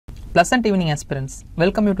Pleasant evening aspirants.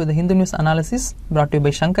 Welcome you to the Hindu News Analysis brought to you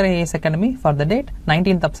by Shankar IAS Academy for the date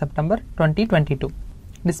 19th of September 2022.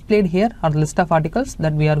 Displayed here are the list of articles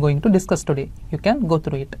that we are going to discuss today. You can go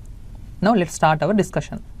through it. Now let's start our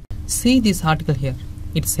discussion. See this article here.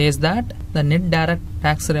 It says that the net direct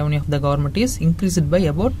tax revenue of the government is increased by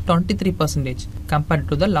about 23% compared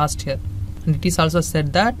to the last year. And it is also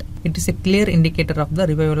said that it is a clear indicator of the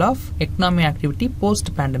revival of economic activity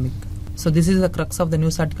post-pandemic. So this is the crux of the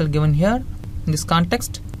news article given here. In this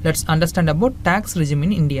context, let's understand about tax regime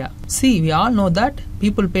in India. See, we all know that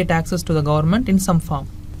people pay taxes to the government in some form,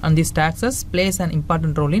 and these taxes plays an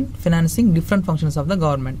important role in financing different functions of the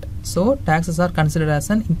government. So taxes are considered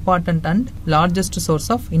as an important and largest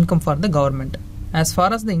source of income for the government. As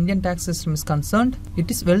far as the Indian tax system is concerned,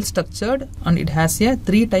 it is well structured and it has a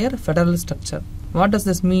three-tier federal structure. What does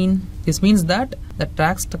this mean? This means that the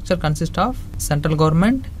tax structure consists of central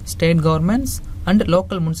government, state governments and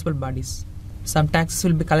local municipal bodies. Some taxes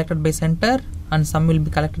will be collected by center and some will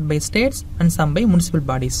be collected by states and some by municipal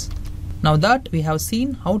bodies. Now that we have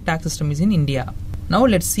seen how tax system is in India. Now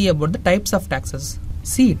let's see about the types of taxes.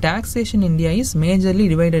 See, taxation in India is majorly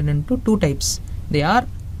divided into two types. They are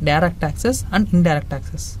direct taxes and indirect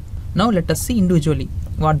taxes. Now let us see individually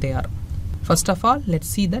what they are. First of all, let's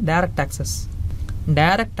see the direct taxes.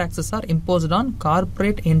 Direct taxes are imposed on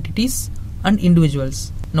corporate entities and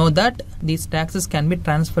individuals. Know that these taxes can be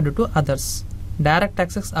transferred to others. Direct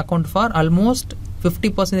taxes account for almost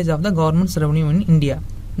 50% of the government's revenue in India.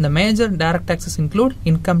 The major direct taxes include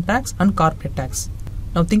income tax and corporate tax.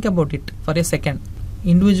 Now think about it for a second.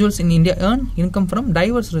 Individuals in India earn income from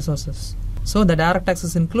diverse resources. So the direct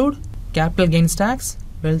taxes include capital gains tax,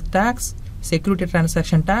 wealth tax, security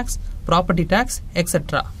transaction tax, property tax,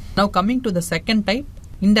 etc. Now coming to the second type,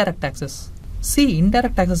 indirect taxes. See,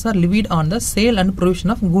 indirect taxes are levied on the sale and provision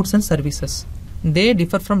of goods and services. They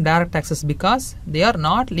differ from direct taxes because they are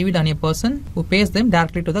not levied on a person who pays them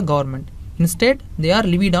directly to the government. Instead, they are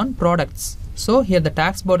levied on products. So here the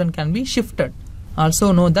tax burden can be shifted.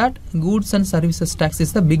 Also know that goods and services tax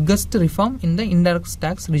is the biggest reform in the indirect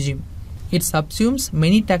tax regime. It subsumes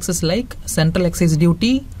many taxes like central excise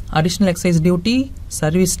duty, additional excise duty,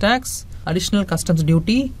 service tax, additional customs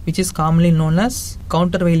duty, which is commonly known as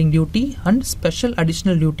countervailing duty, and special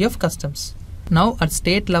additional duty of customs. Now at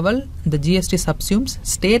state level, the GST subsumes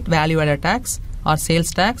state value added tax or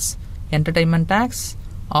sales tax, entertainment tax,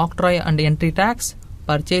 octroi and entry tax,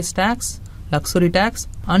 purchase tax, luxury tax,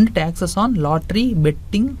 and taxes on lottery,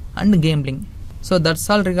 betting and gambling. So that's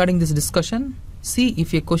all regarding this discussion. See,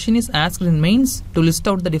 if a question is asked in mains to list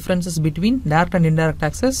out the differences between direct and indirect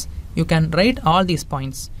taxes, you can write all these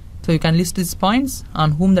points. So you can list these points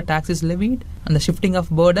on whom the tax is levied and the shifting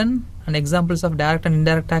of burden and examples of direct and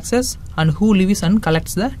indirect taxes and who levies and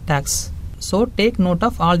collects the tax. So take note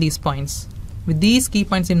of all these points. With these key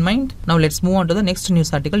points in mind, now let's move on to the next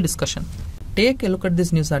news article discussion. Take a look at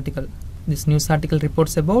this news article. This news article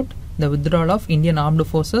reports about the withdrawal of Indian armed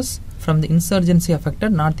forces from the insurgency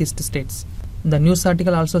affected northeast states. The news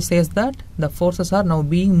article also says that the forces are now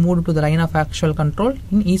being moved to the line of actual control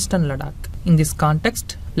in eastern Ladakh. In this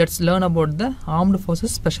context, let's learn about the Armed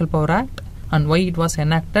Forces Special Power Act and why it was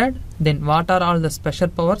enacted, then what are all the special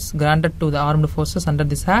powers granted to the armed forces under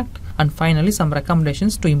this act, and finally some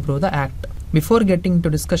recommendations to improve the act. Before getting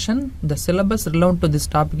into discussion, the syllabus relevant to this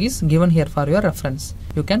topic is given here for your reference.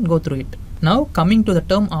 You can go through it. Now coming to the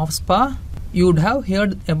term AFSPA, you would have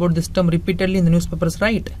heard about this term repeatedly in the newspapers,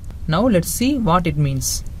 right? Now let's see what it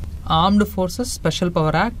means. Armed Forces Special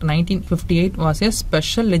Power Act 1958 was a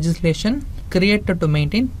special legislation created to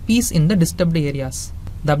maintain peace in the disturbed areas.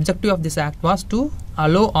 The objective of this act was to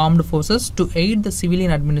allow armed forces to aid the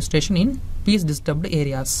civilian administration in peace disturbed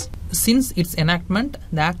areas. Since its enactment,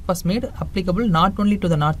 the act was made applicable not only to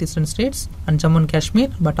the northeastern states and Jammu and Kashmir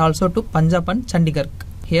but also to Punjab and Chandigarh.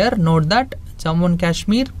 Here note that Jammu and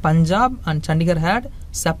Kashmir, Punjab and Chandigarh had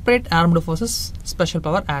separate Armed Forces Special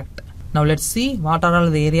Power Act. Now let's see what are all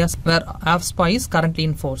the areas where AFSPA is currently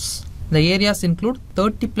in force. The areas include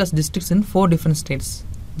 30 plus districts in 4 different states.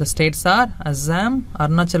 The states are Assam,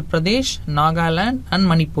 Arunachal Pradesh, Nagaland and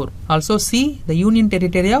Manipur. Also see, the Union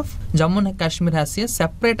Territory of Jammu and Kashmir has a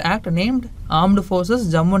separate act named Armed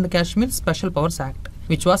Forces Jammu and Kashmir Special Powers Act,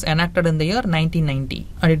 which was enacted in the year 1990,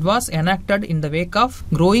 and it was enacted in the wake of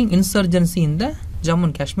growing insurgency in the Jammu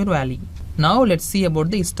and Kashmir Valley. Now let's see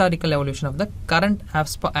about the historical evolution of the current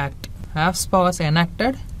AFSPA Act. AFSPA was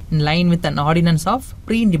enacted in line with an ordinance of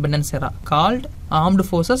pre-independence era called Armed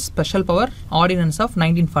Forces Special Power Ordinance of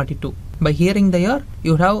 1942. By hearing the year,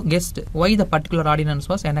 you have guessed why the particular ordinance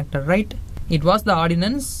was enacted, right? It was the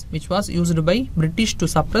ordinance which was used by British to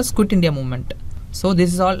suppress Quit India movement. So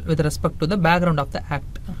this is all with respect to the background of the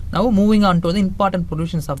Act. Now moving on to the important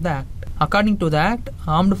provisions of the Act. According to the Act,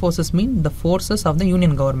 armed forces mean the forces of the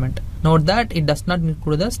Union government. Note that it does not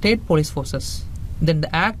include the state police forces. Then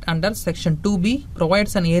the Act under Section 2B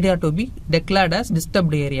provides an area to be declared as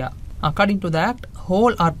disturbed area. According to the Act,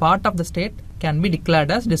 whole or part of the state can be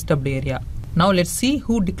declared as disturbed area. Now let's see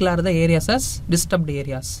who declare the areas as disturbed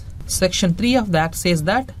areas. Section 3 of the Act says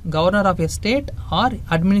that governor of a state or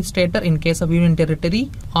administrator in case of union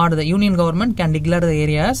territory or the union government can declare the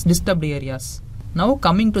area as disturbed areas. Now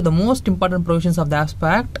coming to the most important provisions of the AFSPA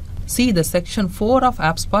Act, see the Section 4 of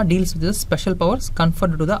AFSPA deals with the special powers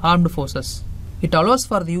conferred to the armed forces. It allows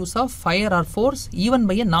for the use of fire or force even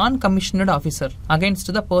by a non-commissioned officer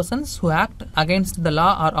against the persons who act against the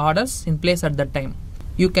law or orders in place at that time.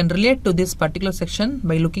 You can relate to this particular section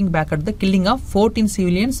by looking back at the killing of 14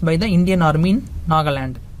 civilians by the Indian Army in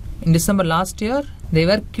Nagaland. In December last year, they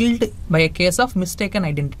were killed by a case of mistaken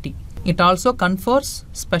identity. It also confers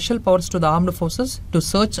special powers to the armed forces to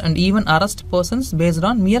search and even arrest persons based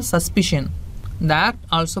on mere suspicion. The Act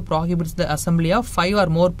also prohibits the assembly of 5 or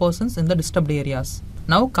more persons in the disturbed areas.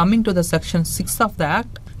 Now coming to the Section 6 of the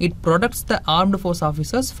Act, it protects the armed force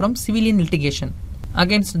officers from civilian litigation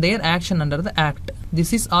against their action under the Act.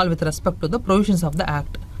 This is all with respect to the provisions of the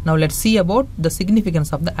Act. Now let's see about the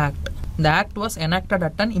significance of the Act. The Act was enacted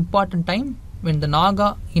at an important time when the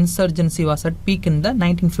Naga insurgency was at peak in the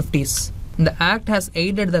 1950s. The Act has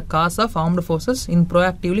aided the cause of armed forces in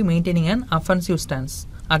proactively maintaining an offensive stance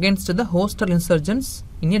against the hostile insurgents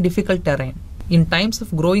in a difficult terrain. In times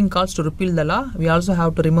of growing calls to repeal the law, we also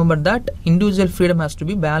have to remember that individual freedom has to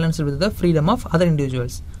be balanced with the freedom of other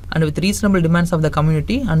individuals and with reasonable demands of the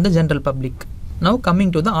community and the general public. Now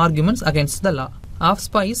coming to the arguments against the law.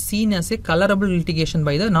 AFSPA is seen as a colorable litigation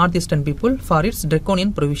by the northeastern people for its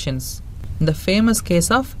draconian provisions. In the famous case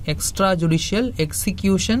of Extrajudicial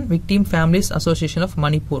Execution Victim Families Association of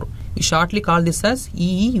Manipur, we shortly call this as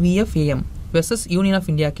EEVFAM versus Union of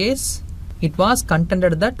India case, it was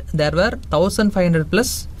contended that there were 1500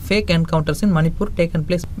 plus fake encounters in Manipur taken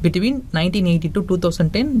place between 1980 to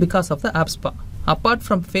 2010 because of the AFSPA. Apart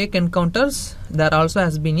from fake encounters, there also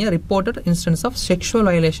has been a reported instance of sexual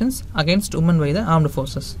violations against women by the armed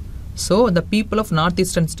forces. So the people of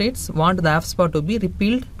northeastern states want the AFSPA to be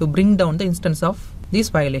repealed to bring down the instance of these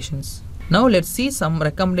violations. Now let's see some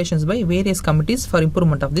recommendations by various committees for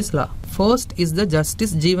improvement of this law. First is the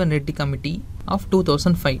Justice Jeevan Reddy Committee of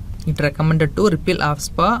 2005. It recommended to repeal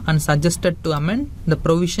AFSPA and suggested to amend the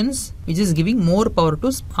provisions which is giving more power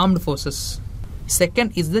to armed forces.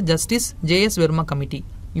 Second is the Justice J.S. Verma Committee.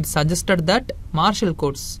 It suggested that martial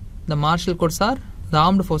courts, the martial courts are the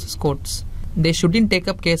armed forces courts, they shouldn't take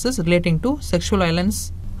up cases relating to sexual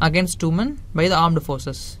violence against women by the armed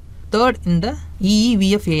forces. Third in the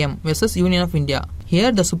EEVFAM versus Union of India.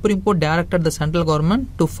 Here the Supreme Court directed the central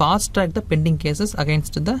government to fast track the pending cases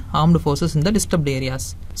against the armed forces in the disturbed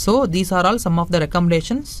areas. So these are all some of the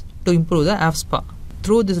recommendations to improve the AFSPA.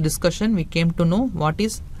 Through this discussion we came to know what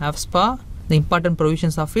is AFSPA, the important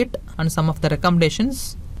provisions of it and some of the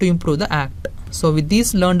recommendations to improve the Act. So with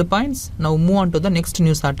these learned points, now move on to the next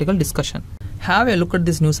news article discussion. Have a look at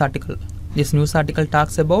this news article. This news article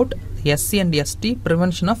talks about the SC and ST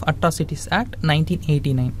Prevention of Atrocities Act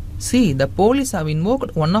 1989. See, the police have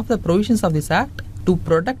invoked one of the provisions of this act to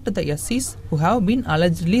protect the SCs who have been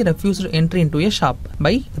allegedly refused entry into a shop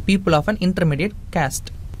by the people of an intermediate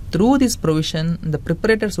caste. Through this provision, the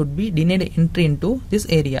preparators would be denied entry into this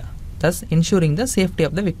area, thus ensuring the safety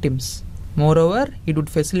of the victims. Moreover, it would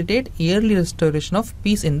facilitate early restoration of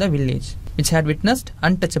peace in the village, which had witnessed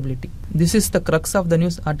untouchability. This is the crux of the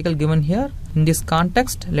news article given here. In this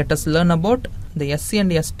context, let us learn about the SC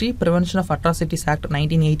and ST Prevention of Atrocities Act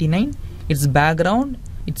 1989, its background,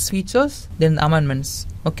 its features, then the amendments.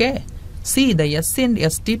 Okay. See, the SC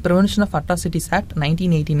and ST Prevention of Atrocities Act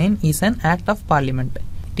 1989 is an act of parliament.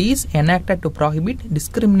 It is enacted to prohibit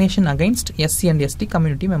discrimination against SC and ST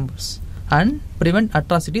community members and prevent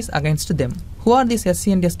atrocities against them. Who are these SC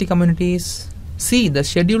and ST communities? See, the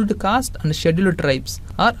scheduled caste and scheduled tribes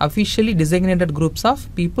are officially designated groups of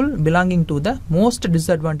people belonging to the most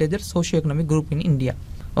disadvantaged socioeconomic group in India.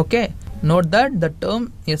 Okay, note that the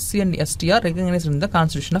term SC and ST are recognized in the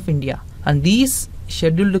Constitution of India, and these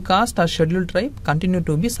scheduled caste or scheduled tribe continue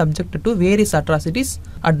to be subjected to various atrocities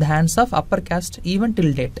at the hands of upper caste even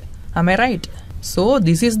till date. Am I right? So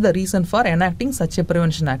this is the reason for enacting such a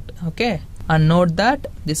prevention act. Okay, and note that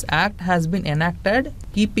this act has been enacted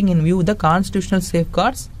keeping in view the constitutional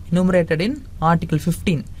safeguards enumerated in Article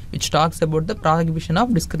 15, which talks about the prohibition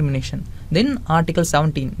of discrimination. Then Article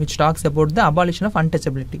 17, which talks about the abolition of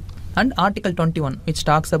untouchability. And Article 21, which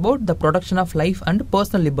talks about the protection of life and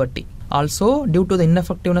personal liberty. Also, due to the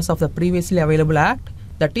ineffectiveness of the previously available act,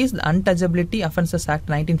 that is the Untouchability Offences Act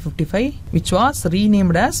 1955, which was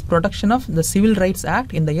renamed as Protection of the Civil Rights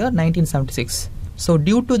Act in the year 1976. So,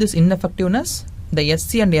 due to this ineffectiveness, the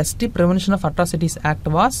SC and ST Prevention of Atrocities Act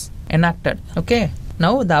was enacted. Okay.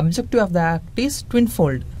 Now, the objective of the act is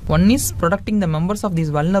twinfold. One is protecting the members of these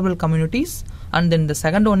vulnerable communities, and then the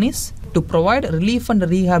second one is to provide relief and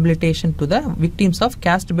rehabilitation to the victims of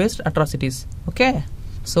caste-based atrocities. Okay.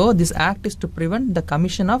 So, this act is to prevent the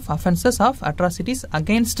commission of offences of atrocities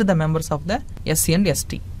against the members of the SC and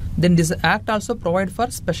ST. Then this act also provides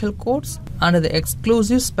for special courts and the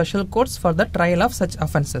exclusive special courts for the trial of such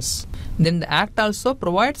offences. Then the act also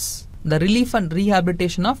provides the relief and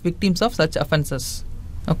rehabilitation of victims of such offences.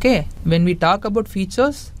 Okay, when we talk about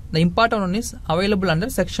features, the important one is available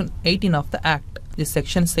under section 18 of the act. This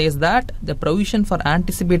section says that the provision for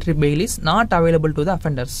anticipatory bail is not available to the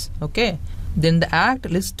offenders. Okay. Then the act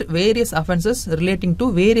lists various offences relating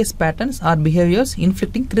to various patterns or behaviours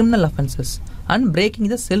inflicting criminal offences and breaking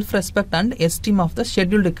the self-respect and esteem of the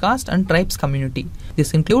scheduled caste and tribes community.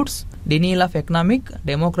 This includes denial of economic,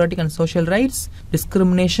 democratic and social rights,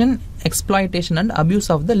 discrimination, exploitation and abuse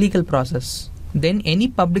of the legal process. Then any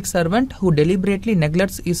public servant who deliberately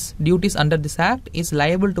neglects his duties under this act is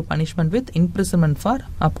liable to punishment with imprisonment for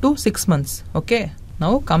up to 6 months. Okay.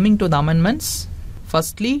 Now coming to the amendments.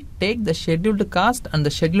 Firstly, take the Scheduled Caste and the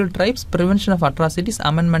Scheduled Tribes Prevention of Atrocities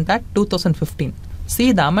Amendment Act 2015.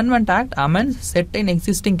 See, the Amendment Act amends certain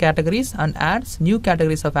existing categories and adds new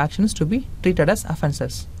categories of actions to be treated as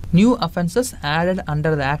offences. New offences added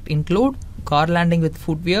under the Act include garlanding with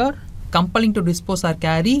footwear, compelling to dispose or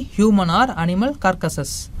carry human or animal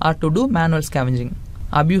carcasses, or to do manual scavenging,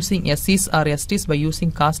 abusing SCs or STs by using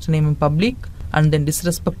caste name in public, and then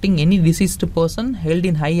disrespecting any deceased person held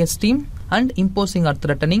in high esteem, and imposing or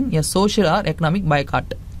threatening a social or economic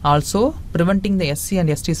boycott. Also, preventing the SC and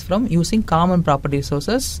STs from using common property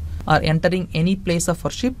resources or entering any place of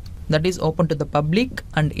worship that is open to the public,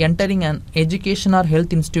 and entering an education or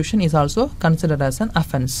health institution is also considered as an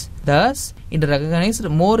offence. Thus, it recognized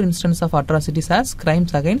more instances of atrocities as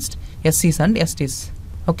crimes against SCs and STs.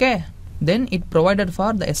 Okay. Then it provided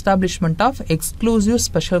for the establishment of exclusive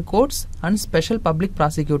special courts and special public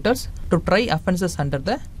prosecutors to try offences under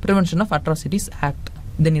the Prevention of Atrocities Act.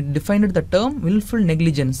 Then it defined the term willful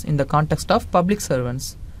negligence in the context of public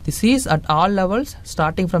servants. This is at all levels,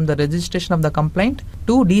 starting from the registration of the complaint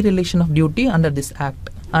to dereliction of duty under this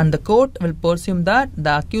act. And the court will presume that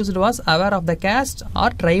the accused was aware of the caste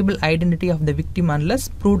or tribal identity of the victim unless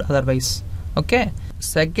proved otherwise. Okay.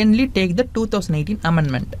 Secondly, take the 2018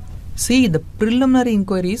 amendment. See, the preliminary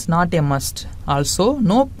inquiry is not a must. Also,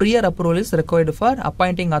 no prior approval is required for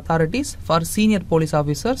appointing authorities for senior police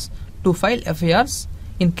officers to file FIRs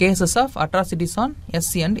in cases of atrocities on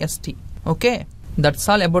SC and ST. Okay, that's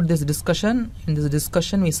all about this discussion. In this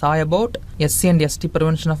discussion, we saw about SC and ST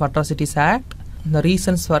Prevention of Atrocities Act, the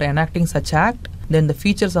reasons for enacting such act, then the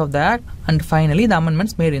features of the act, and finally the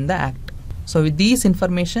amendments made in the act. So with these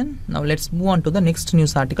information, now let's move on to the next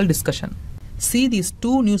news article discussion. See these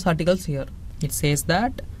two news articles here. It says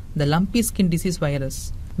that the lumpy skin disease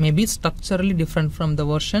virus may be structurally different from the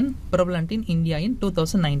version prevalent in India in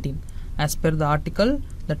 2019. As per the article,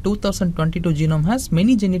 the 2022 genome has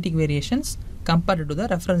many genetic variations compared to the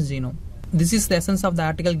reference genome. This is the essence of the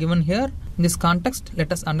article given here. In this context,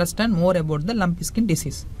 let us understand more about the lumpy skin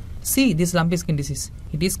disease. See this lumpy skin disease.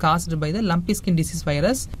 It is caused by the lumpy skin disease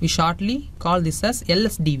virus. We shortly call this as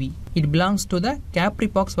LSDV. It belongs to the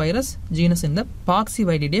Capripox virus genus in the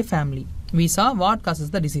Poxyvididae family. We saw what causes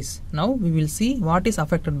the disease. Now we will see what is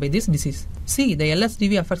affected by this disease. See, the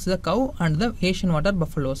LSDV affects the cow and the Asian water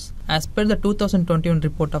buffaloes. As per the 2021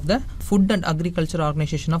 report of the Food and Agriculture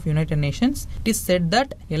Organization of United Nations, it is said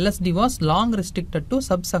that LSD was long restricted to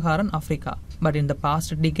sub-Saharan Africa. But in the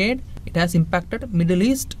past decade, it has impacted Middle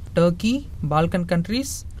East, Turkey, Balkan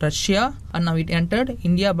countries, Russia, and now it entered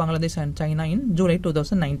India, Bangladesh and China in July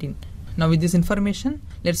 2019. Now with this information,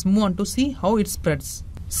 let's move on to see how it spreads.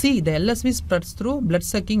 See, the LSV spreads through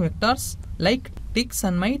blood-sucking vectors like ticks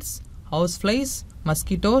and mites, houseflies,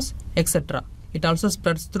 mosquitoes, etc. It also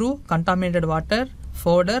spreads through contaminated water,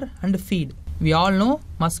 fodder and feed. We all know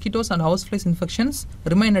mosquitoes and houseflies infections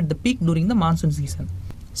remain at the peak during the monsoon season.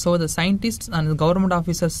 So the scientists and government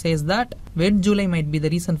officers says that wet July might be the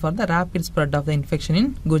reason for the rapid spread of the infection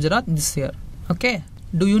in Gujarat this year. Okay,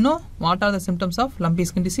 do you know what are the symptoms of lumpy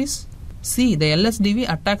skin disease? See, the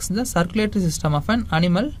LSDV attacks the circulatory system of an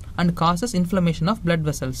animal and causes inflammation of blood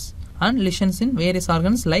vessels and lesions in various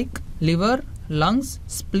organs like liver, lungs,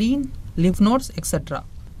 spleen, lymph nodes, etc.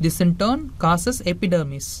 This in turn causes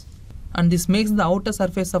epidermis, and this makes the outer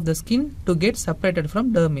surface of the skin to get separated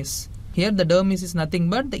from dermis. Here the dermis is nothing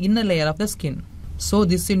but the inner layer of the skin. So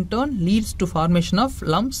this in turn leads to formation of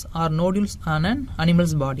lumps or nodules on an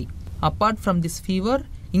animal's body. Apart from this, fever,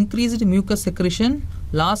 increased mucus secretion,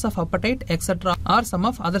 loss of appetite, etc. are some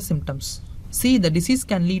of other symptoms. See, the disease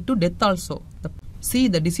can lead to death also.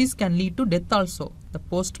 The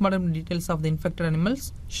postmortem details of the infected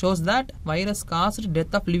animals shows that virus caused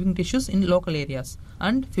death of living tissues in local areas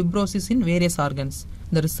and fibrosis in various organs.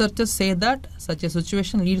 The researchers say that such a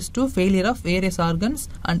situation leads to failure of various organs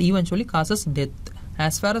and eventually causes death.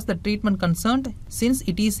 As far as the treatment concerned, since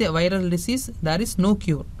it is a viral disease, there is no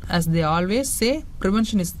cure. As they always say,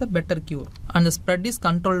 prevention is the better cure, and the spread is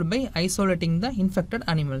controlled by isolating the infected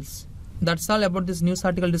animals. That's all about this news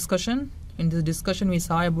article discussion. In this discussion, we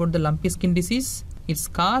saw about the lumpy skin disease, its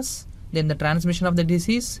cause, then the transmission of the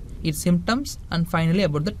disease, its symptoms, and finally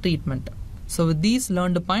about the treatment. So with these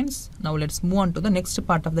learned points, now let's move on to the next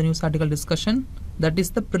part of the news article discussion, that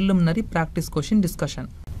is the preliminary practice question discussion.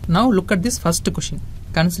 Now look at this first question.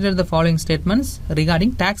 Consider the following statements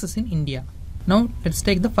regarding taxes in India. Now let's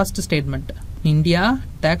take the first statement. In India,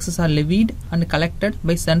 taxes are levied and collected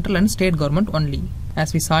by central and state government only.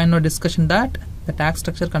 As we saw in our discussion that the tax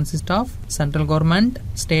structure consists of central government,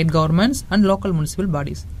 state governments and local municipal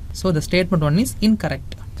bodies. So the statement 1 is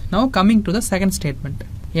incorrect. Now coming to the second statement.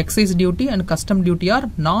 Excise duty and custom duty are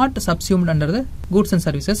not subsumed under the goods and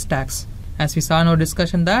services tax. As we saw in our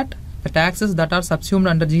discussion that the taxes that are subsumed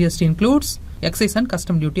under GST includes excise and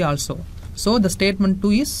custom duty also. So the statement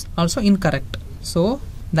 2 is also incorrect. So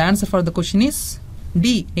the answer for the question is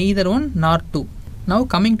D, neither 1 nor 2. Now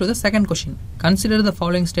coming to the second question. Consider the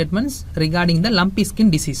following statements regarding the lumpy skin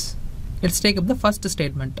disease. Let's take up the first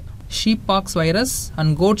statement. Sheeppox virus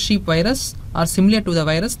and goat sheep virus are similar to the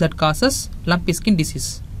virus that causes lumpy skin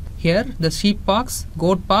disease. Here the sheeppox,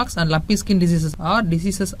 goat pox and lumpy skin diseases are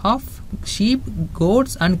diseases of sheep,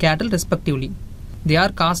 goats and cattle respectively. They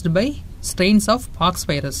are caused by strains of pox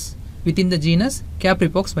virus within the genus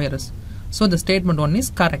Capripox virus. So the statement 1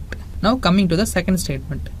 is correct. Now coming to the second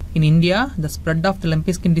statement. In India, the spread of the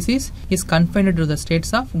lumpy skin disease is confined to the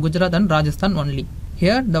states of Gujarat and Rajasthan only.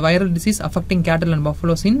 Here the viral disease affecting cattle and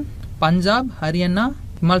buffaloes in Punjab, Haryana,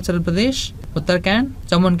 Himachal Pradesh, Uttarakhand,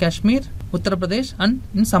 Jammu and Kashmir, Uttar Pradesh and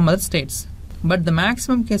in some other states. But the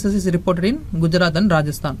maximum cases is reported in Gujarat and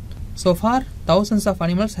Rajasthan. So far, thousands of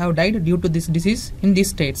animals have died due to this disease in these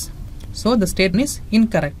states. So the statement is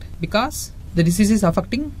incorrect because the disease is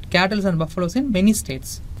affecting cattle and buffaloes in many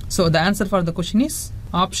states. So the answer for the question is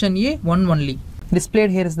option A, 1 only.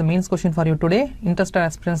 Displayed here is the mains question for you today. Interested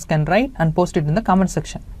aspirants can write and post it in the comment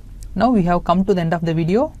section. Now we have come to the end of the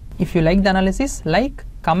video. If you like the analysis, like,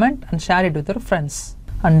 comment and share it with your friends.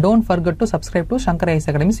 And don't forget to subscribe to Shankar IAS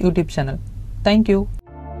Academy's YouTube channel. Thank you.